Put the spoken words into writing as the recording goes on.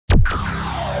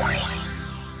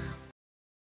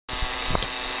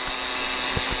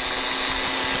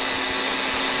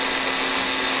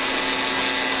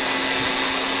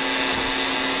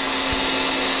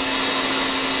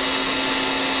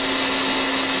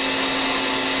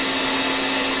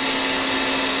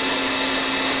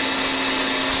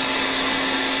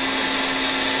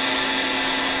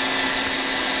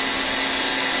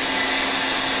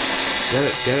Get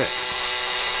it, get it.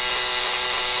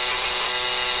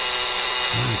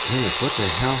 Oh my goodness, what the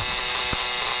hell?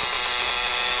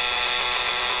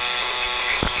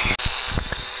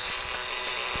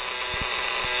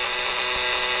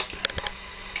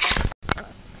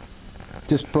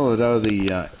 Just pull it out of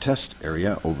the test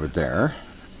area over there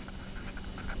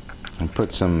and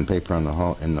put some paper on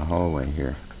the in the hallway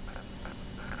here.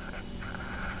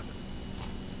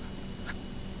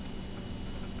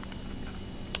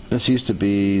 This used to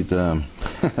be the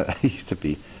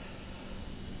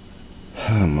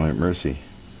oh my mercy,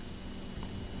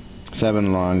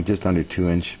 7 long, just under 2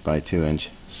 inch by 2 inch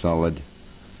solid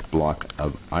block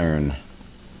of iron.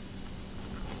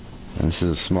 And this is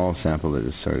a small sample that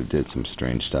just sort of did some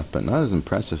strange stuff, but not as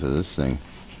impressive as this thing.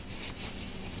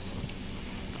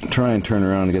 Try and turn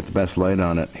around and get the best light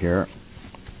on it here.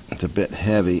 It's a bit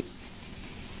heavy.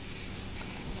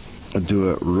 I'll do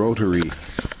a rotary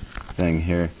thing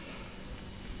here.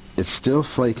 It's still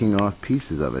flaking off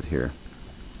pieces of it here.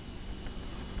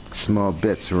 Small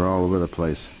bits are all over the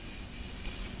place.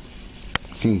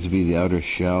 Seems to be the outer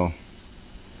shell.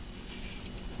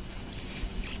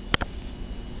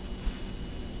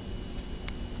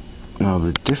 Now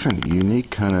the different unique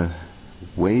kind of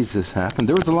ways this happened.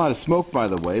 There was a lot of smoke, by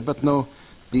the way, but no,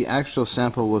 the actual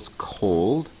sample was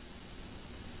cold.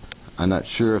 I'm not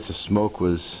sure if the smoke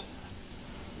was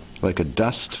like a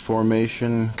dust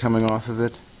formation coming off of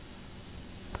it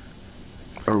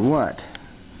or what,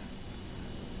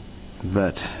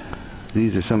 but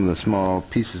these are some of the small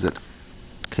pieces that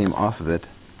came off of it.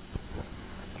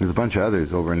 There's a bunch of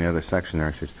others over in the other section there.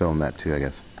 I should film that too, I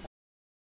guess.